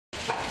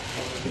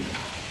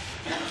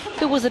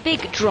There was a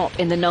big drop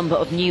in the number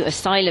of new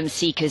asylum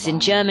seekers in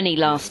Germany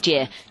last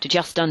year to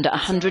just under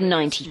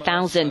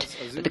 190,000.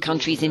 But the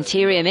country's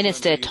Interior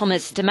Minister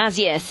Thomas de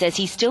Maizière says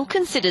he still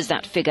considers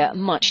that figure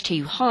much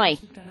too high.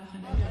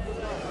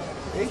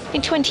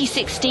 In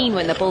 2016,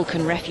 when the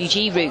Balkan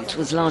refugee route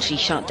was largely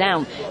shut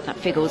down, that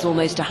figure was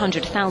almost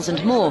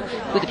 100,000 more,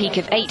 with a peak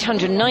of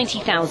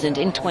 890,000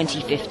 in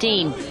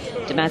 2015.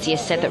 De Maizière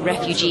said that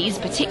refugees,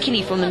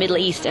 particularly from the Middle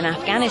East and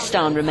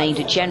Afghanistan, remained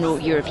a general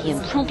European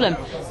problem,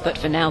 but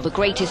for now the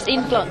greatest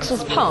influx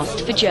was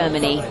past for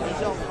Germany.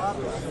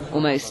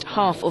 Almost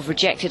half of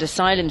rejected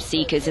asylum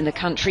seekers in the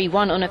country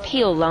won on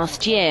appeal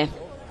last year.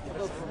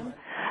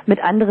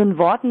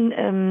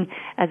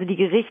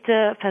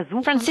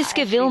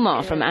 Franziska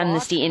Wilmar from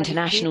Amnesty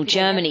International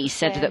Germany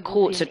said that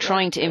courts are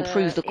trying to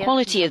improve the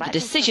quality of the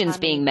decisions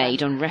being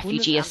made on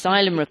refugee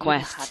asylum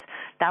requests.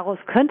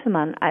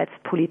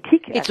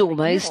 It's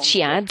almost,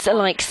 she adds,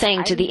 like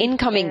saying to the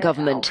incoming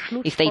government,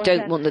 if they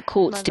don't want the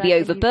courts to be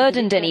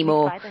overburdened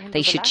anymore,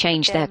 they should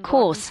change their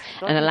course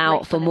and allow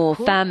for more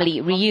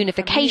family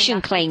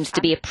reunification claims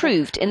to be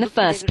approved in the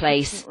first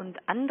place.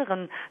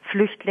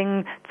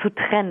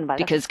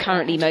 Because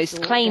currently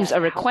most claims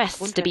are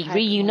requests to be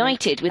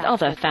reunited with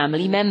other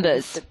family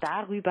members.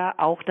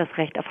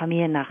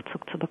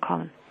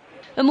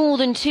 A more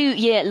than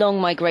 2-year-long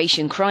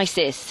migration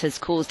crisis has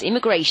caused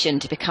immigration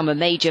to become a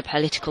major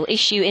political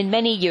issue in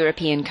many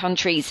European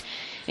countries.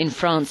 In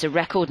France, a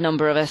record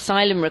number of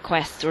asylum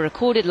requests were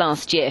recorded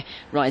last year,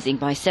 rising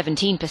by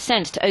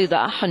 17% to over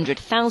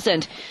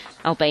 100,000.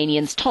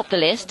 Albanians top the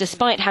list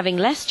despite having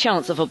less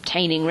chance of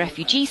obtaining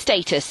refugee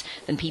status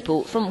than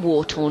people from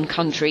war-torn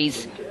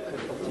countries.